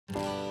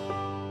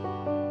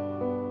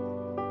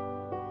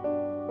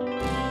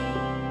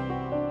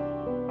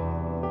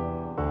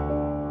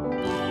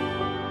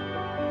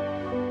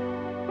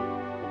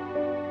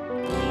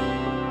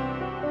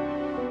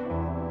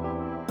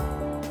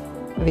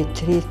We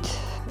treat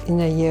in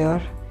a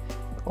year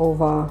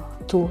over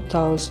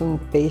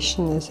 2,000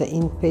 patients as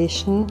an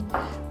inpatient,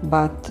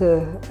 but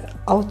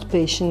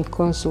outpatient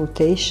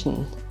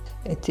consultation,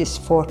 it is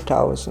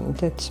 4,000.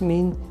 That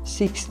means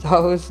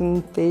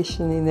 6,000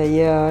 patients in a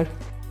year.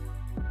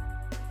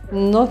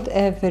 Not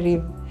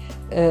every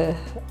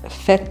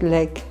fat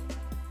leg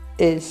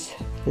is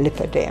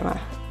lipedema.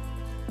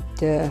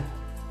 The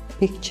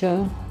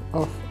picture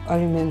of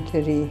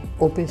alimentary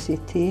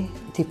obesity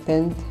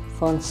depends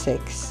on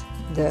sex.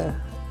 The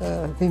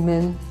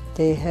women,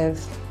 they have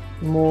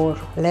more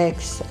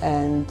legs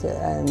and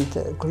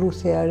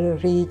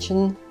gluteal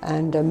region,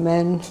 and the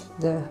men,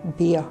 the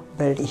beer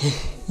belly.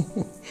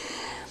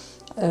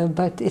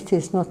 But it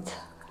is not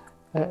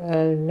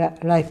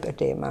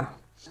lipedema.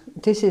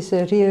 This is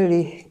a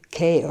really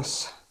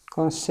chaos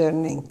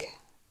concerning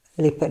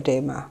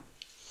lipedema,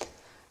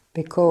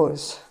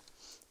 because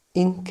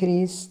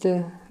increased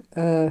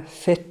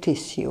fat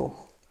tissue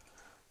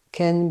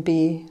can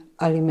be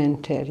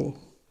alimentary.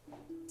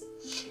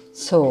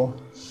 So,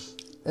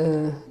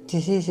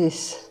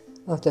 diseases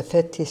of the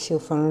fat tissue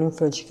from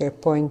lymphological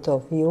point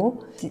of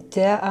view,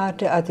 there are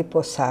the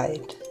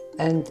adipocytes,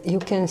 and you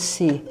can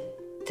see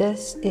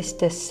this is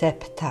the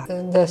septa,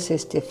 this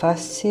is the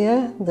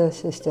fascia,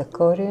 this is the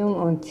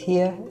corium, and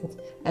here,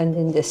 and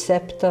in the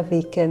septa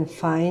we can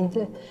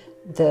find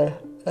the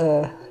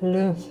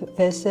lymph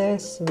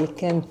vessels, we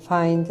can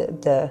find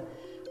the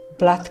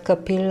blood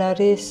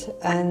capillaries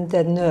and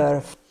the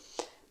nerve.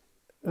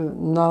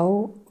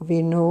 Now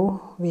we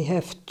know we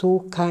have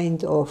two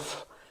kinds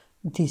of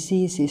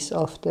diseases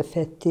of the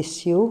fat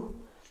tissue.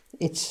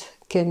 It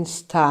can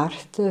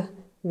start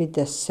with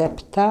the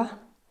septa,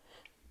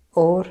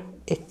 or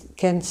it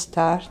can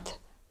start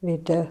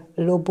with the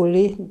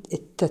lobuli,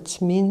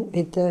 that means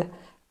with the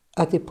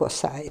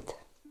adipocyte.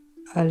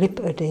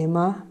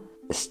 Lipedema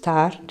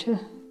starts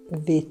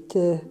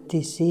with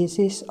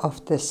diseases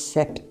of the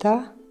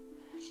septa.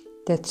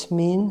 That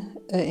means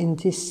in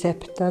this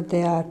septa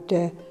there are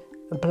the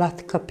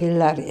blood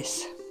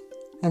capillaries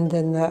and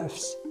the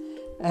nerves.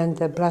 And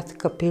the blood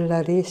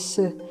capillaries,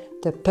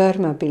 the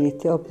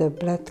permeability of the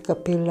blood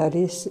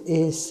capillaries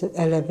is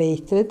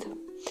elevated.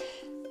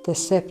 The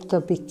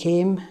septa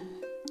became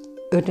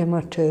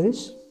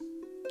oedematous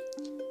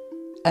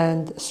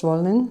and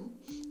swollen,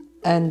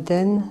 and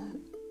then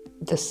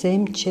the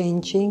same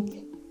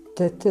changing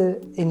that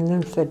in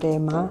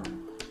lymphedema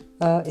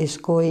is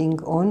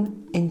going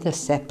on in the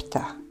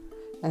septa.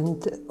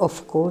 And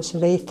of course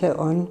later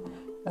on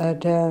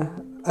the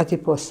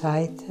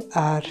adipocytes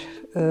are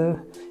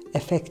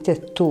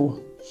affected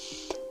too.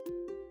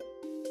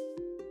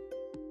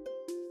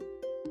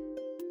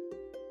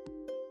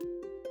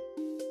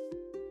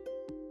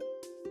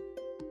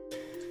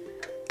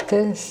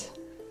 There's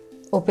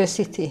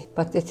obesity,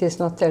 but it is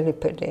not a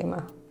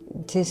lipedema.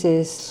 This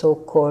is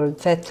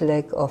so-called fat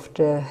leg of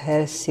the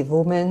healthy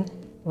woman.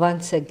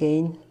 Once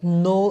again,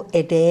 no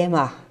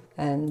edema.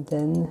 And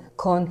then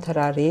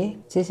contrary,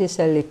 this is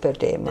a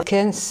lipedema. You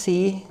can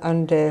see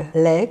on the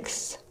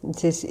legs,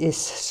 this is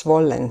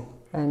swollen.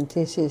 And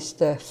this is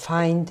the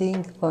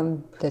finding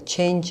from the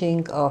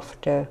changing of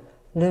the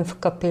lymph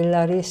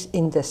capillaries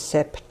in the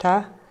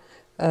septa.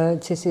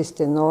 This is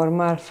the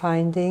normal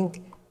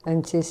finding,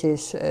 and this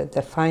is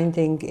the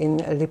finding in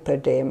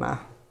lipedema.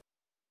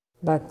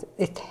 But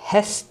it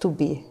has to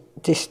be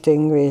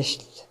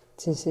distinguished.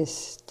 This is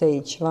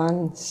stage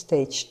 1,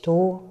 stage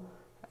 2,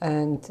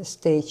 and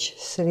stage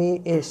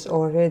 3 is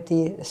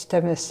already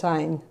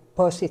stemocine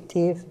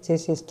positive.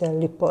 This is the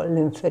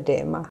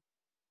lipolymphedema.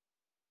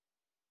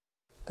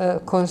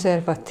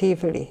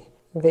 Conservatively,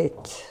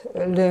 with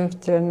lymph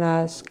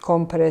drainage,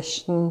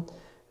 compression,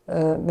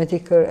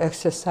 medical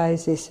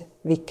exercises,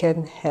 we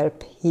can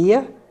help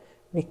here.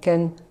 We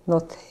can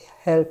not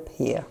help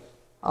here.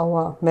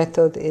 Our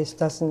method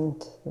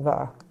doesn't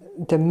work.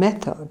 The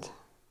method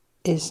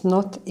is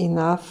not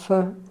enough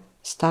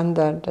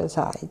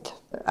standardized.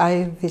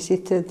 I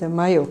visited the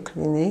Mayo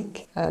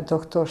Clinic.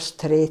 Dr.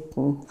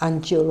 Straighten,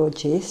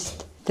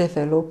 angiologist,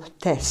 developed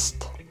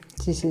test.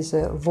 This is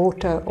a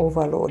water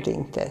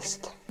overloading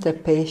test. The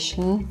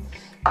patient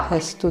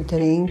has to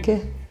drink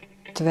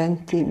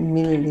 20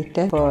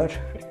 milliliters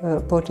per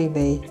body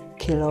weight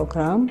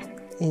kilogram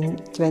in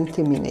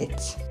 20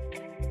 minutes.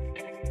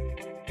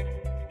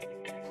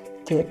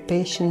 The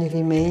patient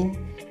remains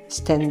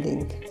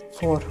standing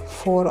for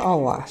 4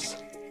 hours.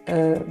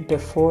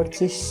 Before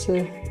this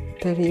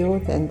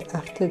period and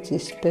after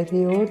this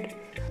period,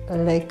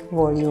 leg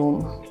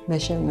volume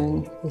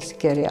measurement is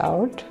carried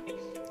out,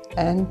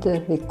 and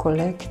we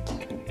collect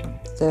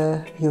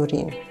the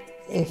urine.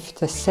 If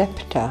the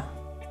septa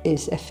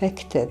is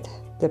affected,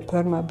 the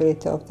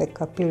permeability of the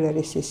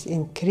capillaries is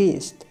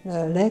increased.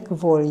 The leg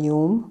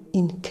volume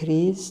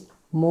increased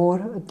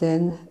more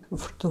than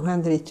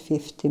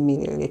 250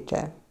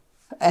 milliliters,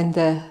 and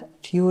the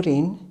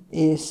urine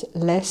is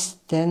less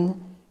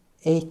than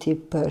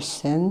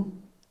 80%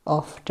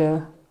 of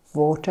the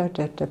water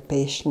that the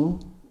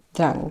patient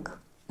drank.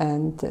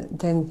 And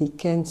then we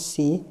can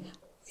see,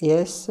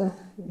 yes,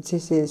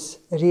 this is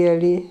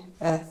really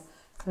a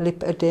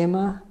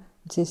lipedema,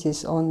 this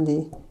is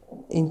only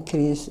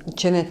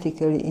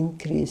genetically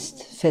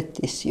increased fat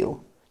tissue.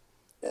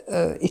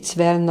 It's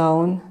well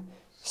known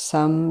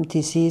some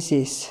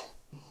diseases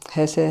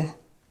has a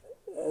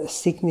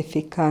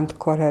significant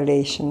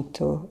correlation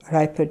to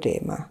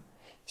lipedema,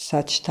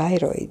 such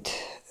thyroid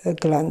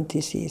gland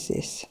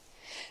diseases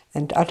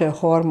and other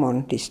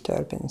hormone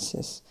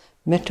disturbances,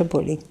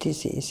 metabolic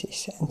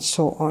diseases, and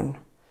so on.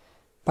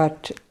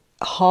 But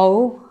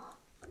how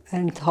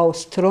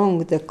strong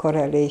the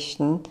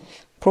correlation,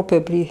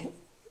 probably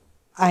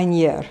 1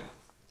 year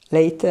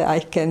later I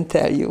can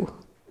tell you.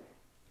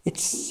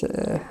 It's,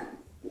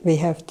 we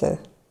have the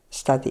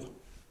study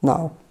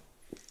now.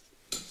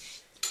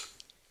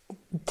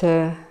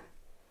 To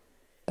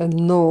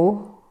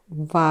know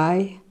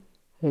why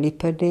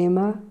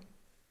lipedema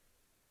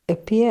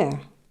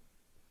appear,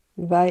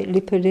 why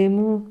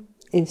lipedema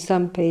in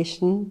some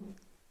patients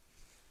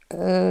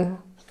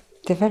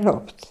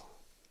developed.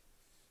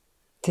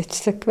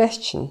 That's the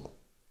question.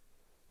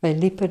 Well,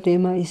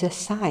 lipedema is a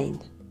sign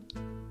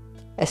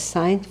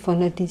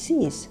for a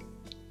disease.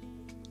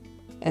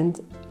 And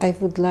I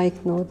would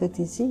like to know the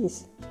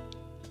disease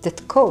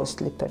that caused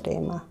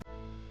lipedema.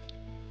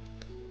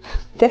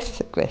 That's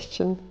the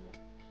question.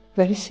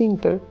 Very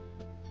simple.